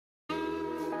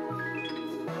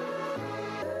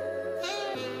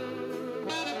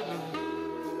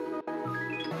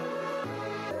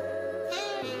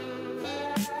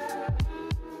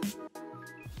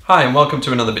Hi and welcome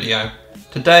to another video.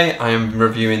 Today I am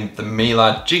reviewing the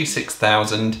MIELE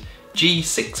G6000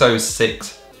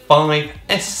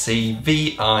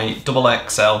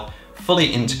 G6065SCViXXL fully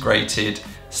integrated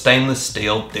stainless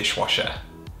steel dishwasher.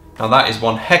 Now that is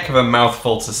one heck of a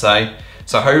mouthful to say,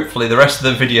 so hopefully the rest of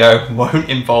the video won't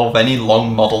involve any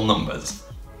long model numbers.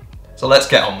 So let's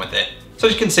get on with it. So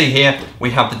as you can see here,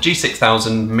 we have the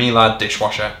G6000 MIELE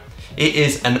dishwasher. It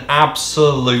is an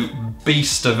absolute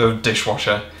beast of a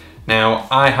dishwasher. Now,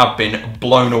 I have been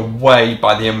blown away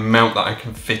by the amount that I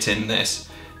can fit in this.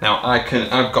 Now,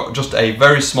 I've got just a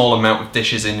very small amount of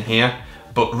dishes in here,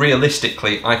 but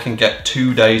realistically, I can get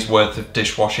 2 days worth of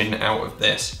dishwashing out of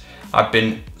this. I've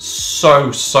been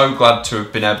so glad to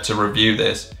have been able to review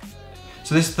this.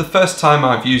 So this is the first time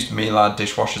I've used MIELE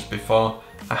dishwashers before.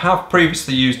 I have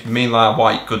previously used MIELE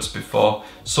white goods before,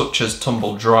 such as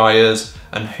tumble dryers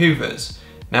and hoovers.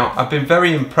 Now, I've been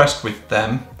very impressed with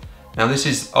them. Now this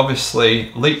is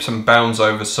obviously leaps and bounds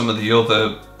over some of the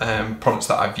other products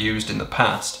that I've used in the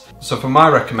past. So for my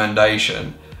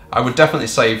recommendation, I would definitely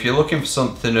say if you're looking for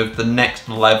something of the next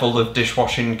level of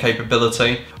dishwashing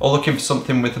capability, or looking for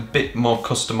something with a bit more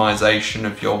customization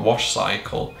of your wash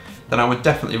cycle, then I would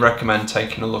definitely recommend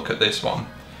taking a look at this one.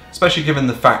 Especially given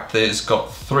the fact that it's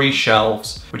got 3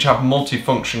 shelves which have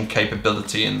multifunction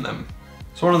capability in them.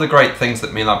 So one of the great things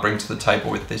that MIELE bring to the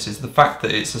table with this is the fact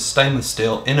that it's a stainless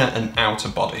steel inner and outer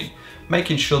body,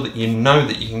 making sure that you know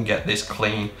that you can get this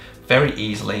clean very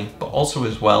easily, but also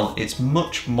as well it's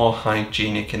much more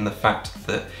hygienic in the fact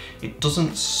that it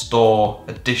doesn't store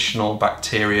additional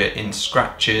bacteria in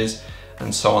scratches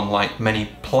and so on like many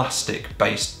plastic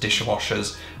based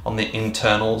dishwashers on the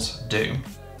internals do.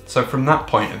 So from that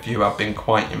point of view I've been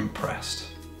quite impressed.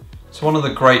 So one of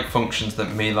the great functions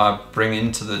that MIELE bring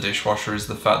into the dishwasher is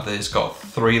the fact that it's got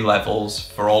 3 levels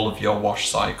for all of your wash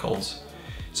cycles.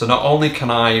 So not only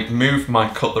can I move my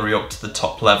cutlery up to the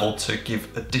top level to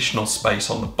give additional space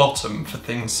on the bottom for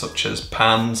things such as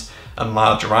pans and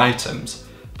larger items,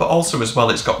 but also as well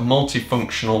it's got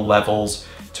multifunctional levels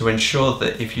to ensure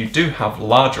that if you do have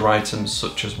larger items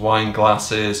such as wine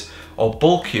glasses or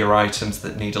bulkier items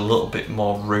that need a little bit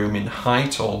more room in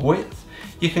height or width,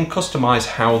 you can customize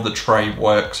how the tray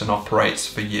works and operates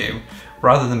for you,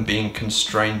 rather than being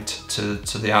constrained to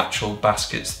the actual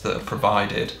baskets that are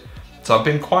provided. So I've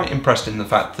been quite impressed in the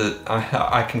fact that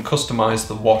I can customize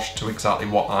the wash to exactly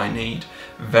what I need,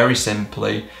 very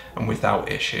simply and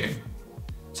without issue.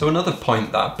 So another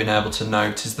point that I've been able to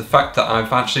note is the fact that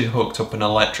I've actually hooked up an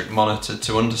electric monitor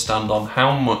to understand on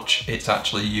how much it's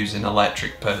actually using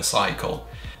electric per cycle.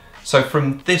 So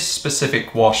from this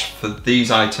specific wash for these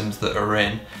items that are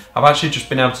in, I've actually just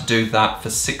been able to do that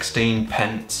for 16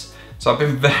 pence. So I've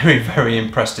been very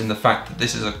impressed in the fact that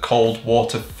this is a cold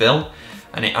water fill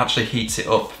and it actually heats it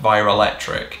up via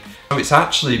electric. So it's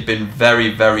actually been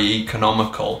very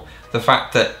economical. The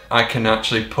fact that I can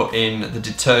actually put in the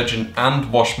detergent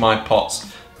and wash my pots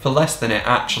for less than it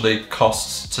actually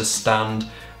costs to stand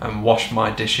and wash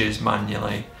my dishes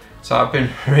manually. So I've been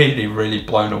really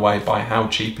blown away by how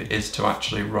cheap it is to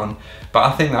actually run, but I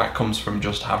think that comes from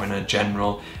just having a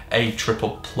general A++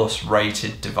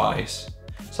 rated device.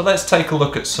 So let's take a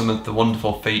look at some of the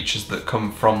wonderful features that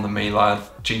come from the MIELE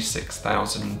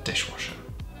G6000 dishwasher.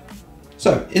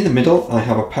 So in the middle I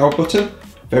have a power button,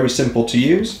 very simple to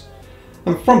use,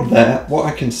 and from there what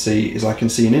I can see is I can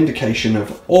see an indication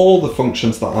of all the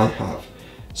functions that I have.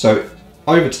 So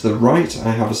over to the right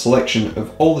I have a selection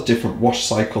of all the different wash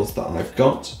cycles that I've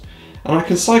got, and I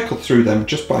can cycle through them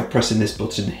just by pressing this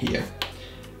button here.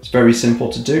 It's very simple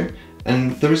to do,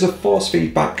 and there is a force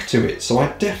feedback to it, so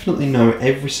I definitely know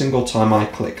every single time I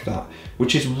click that,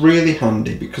 which is really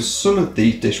handy because some of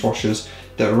these dishwashers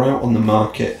that are out on the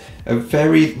market are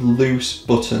very loose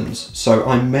buttons, so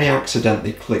I may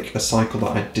accidentally click a cycle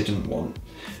that I didn't want.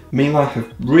 MIELE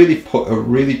have really put a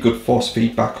really good force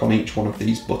feedback on each one of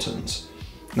these buttons.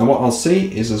 Now what I'll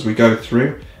see is as we go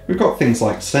through, we've got things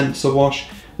like sensor wash,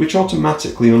 which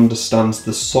automatically understands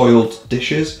the soiled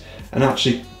dishes and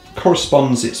actually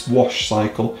corresponds its wash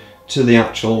cycle to the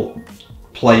actual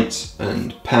plates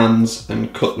and pans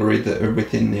and cutlery that are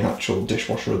within the actual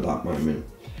dishwasher at that moment.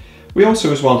 We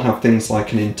also as well have things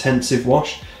like an intensive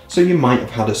wash, so you might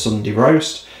have had a Sunday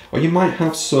roast, or you might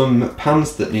have some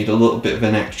pans that need a little bit of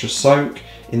an extra soak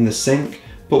in the sink,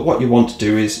 but what you want to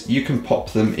do is you can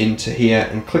pop them into here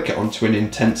and click it onto an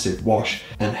intensive wash,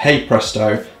 and hey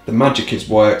presto, the magic is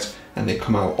worked and they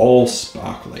come out all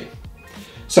sparkly.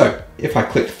 So if I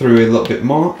click through a little bit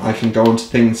more, I can go on to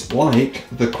things like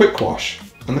the quick wash,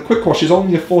 and the quick wash is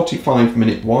only a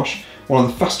 45-minute wash, one of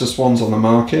the fastest ones on the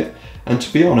market, and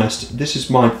to be honest, this is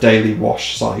my daily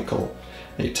wash cycle.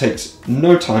 It takes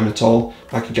no time at all.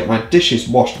 I can get my dishes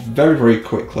washed very, very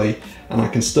quickly, and I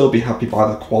can still be happy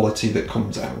by the quality that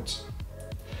comes out.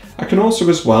 I can also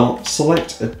as well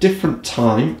select a different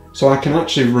time, so I can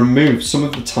actually remove some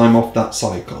of the time off that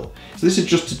cycle. So this is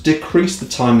just to decrease the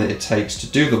time that it takes to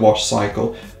do the wash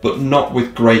cycle, but not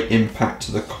with great impact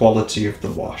to the quality of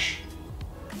the wash.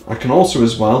 I can also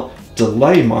as well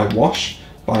delay my wash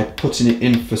by putting it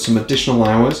in for some additional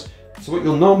hours. So what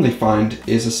you'll normally find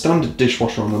is a standard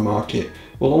dishwasher on the market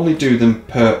will only do them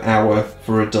per hour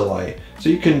for a delay. So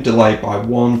you can delay by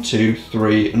 1, 2,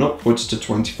 3 and upwards to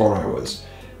 24 hours.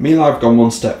 Miele have gone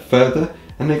one step further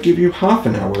and they give you half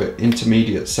an hour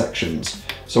intermediate sections.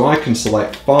 So I can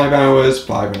select 5 hours,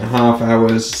 5.5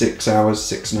 hours, 6 hours,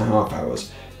 6.5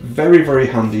 hours. Very, very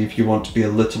handy if you want to be a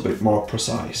little bit more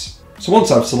precise. So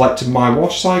once I've selected my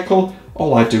wash cycle,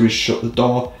 all I do is shut the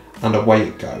door and away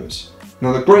it goes.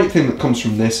 Now the great thing that comes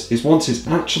from this is once it's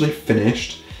actually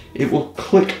finished, it will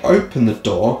click open the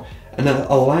door and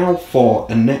allow for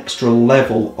an extra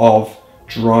level of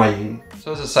drying.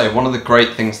 So as I say, one of the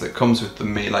great things that comes with the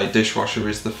Miele dishwasher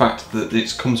is the fact that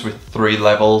it comes with 3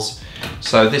 levels.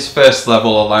 So this first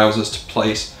level allows us to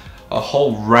place a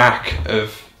whole rack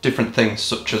of different things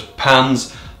such as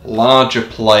pans, larger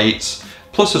plates,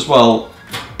 plus as well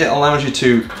it allows you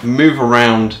to move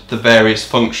around the various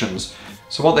functions.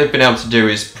 So what they've been able to do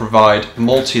is provide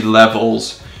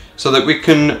multi-levels so that we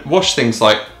can wash things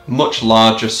like much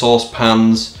larger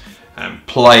saucepans,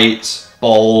 plates,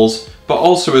 bowls, but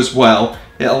also as well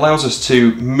it allows us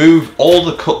to move all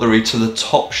the cutlery to the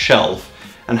top shelf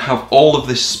and have all of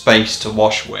this space to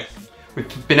wash with.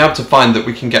 We've been able to find that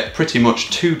we can get pretty much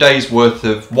 2 days worth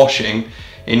of washing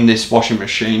in this washing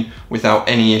machine without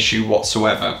any issue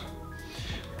whatsoever.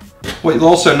 What you'll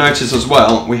also notice as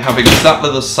well, we have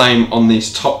exactly the same on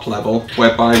this top level,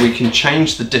 whereby we can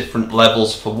change the different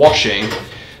levels for washing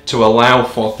to allow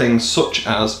for things such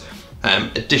as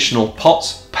additional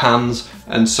pots, pans,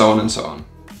 and so on and so on.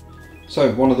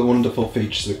 So one of the wonderful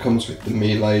features that comes with the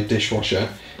Miele dishwasher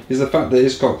is the fact that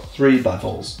it's got 3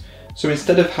 levels. So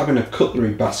instead of having a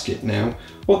cutlery basket now,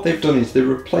 what they've done is they've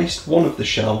replaced one of the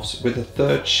shelves with a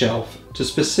 3rd shelf to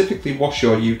specifically wash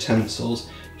your utensils,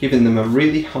 giving them a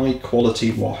really high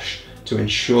quality wash to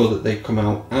ensure that they come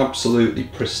out absolutely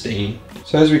pristine.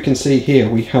 So as we can see here,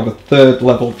 we have a 3rd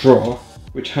level drawer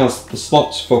which has the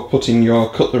slots for putting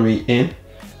your cutlery in.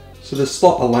 So the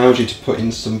slot allows you to put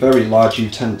in some very large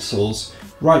utensils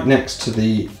right next to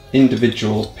the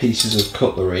individual pieces of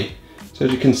cutlery. So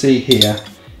as you can see here,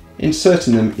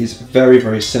 inserting them is very,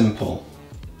 very simple.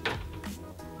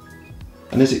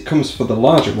 And as it comes for the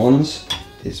larger ones,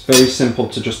 it's very simple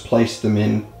to just place them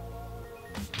in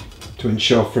to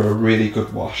ensure for a really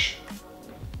good wash.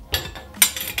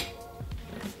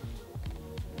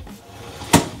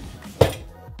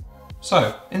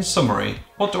 So, in summary,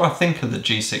 what do I think of the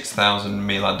G6000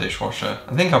 Miele dishwasher?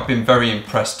 I think I've been very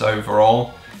impressed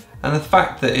overall, and the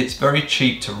fact that it's very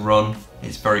cheap to run,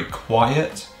 it's very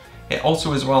quiet. It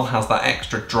also as well has that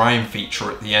extra drying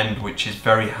feature at the end, which is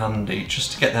very handy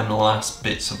just to get them last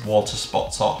bits of water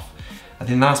spots off. I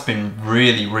think that's been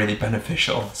really, really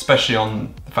beneficial, especially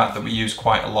on the fact that we use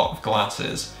quite a lot of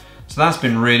glasses. So that's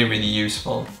been really, really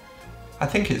useful. I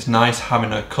think it's nice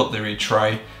having a cutlery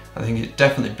tray. I think it's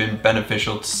definitely been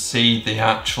beneficial to see the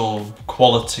actual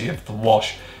quality of the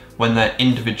wash when they're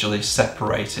individually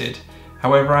separated.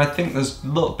 However, I think there's a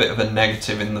little bit of a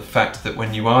negative in the fact that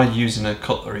when you are using a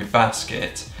cutlery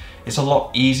basket, it's a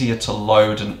lot easier to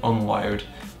load and unload.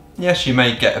 Yes, you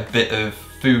may get a bit of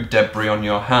food debris on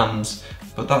your hands,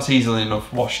 but that's easily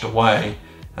enough washed away.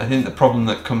 I think the problem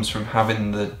that comes from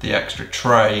having the extra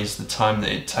tray is the time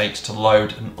that it takes to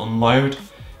load and unload.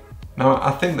 Now,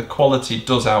 I think the quality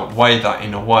does outweigh that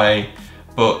in a way,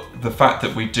 but the fact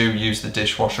that we do use the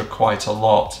dishwasher quite a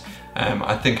lot,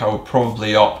 I think I would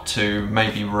probably opt to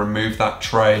maybe remove that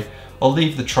tray or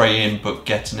leave the tray in but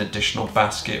get an additional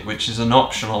basket, which is an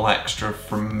optional extra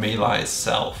from Miele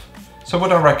itself. So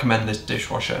would I recommend this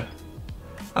dishwasher?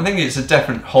 I think it's a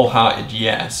definite wholehearted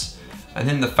yes. I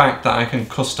think the fact that I can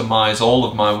customize all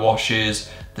of my washes,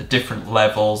 the different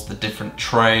levels, the different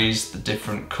trays, the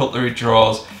different cutlery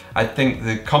drawers, I think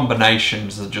the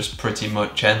combinations are just pretty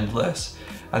much endless.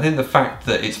 I think the fact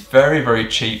that it's very, very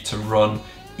cheap to run,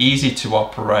 easy to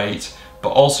operate, but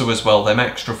also as well them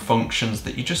extra functions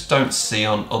that you just don't see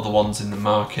on other ones in the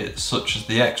market, such as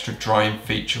the extra drying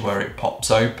feature where it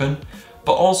pops open,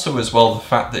 but also as well the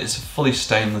fact that it's a fully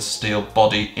stainless steel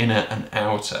body, inner and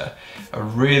outer, are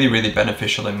really, really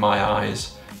beneficial in my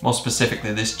eyes. More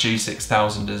specifically, this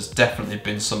G6000 has definitely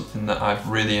been something that I've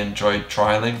really enjoyed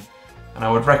trialing. and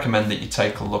I would recommend that you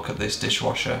take a look at this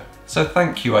dishwasher. So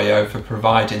thank you AO for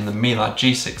providing the MIELE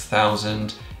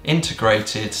G6000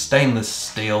 integrated stainless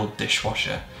steel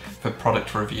dishwasher for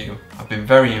product review. I've been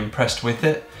very impressed with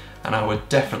it, and I would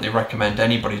definitely recommend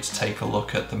anybody to take a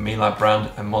look at the MIELE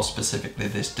brand, and more specifically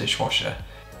this dishwasher.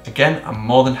 Again, I'm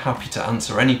more than happy to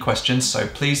answer any questions, so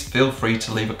please feel free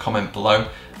to leave a comment below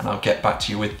and I'll get back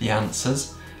to you with the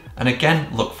answers. And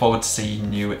again, look forward to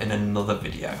seeing you in another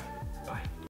video.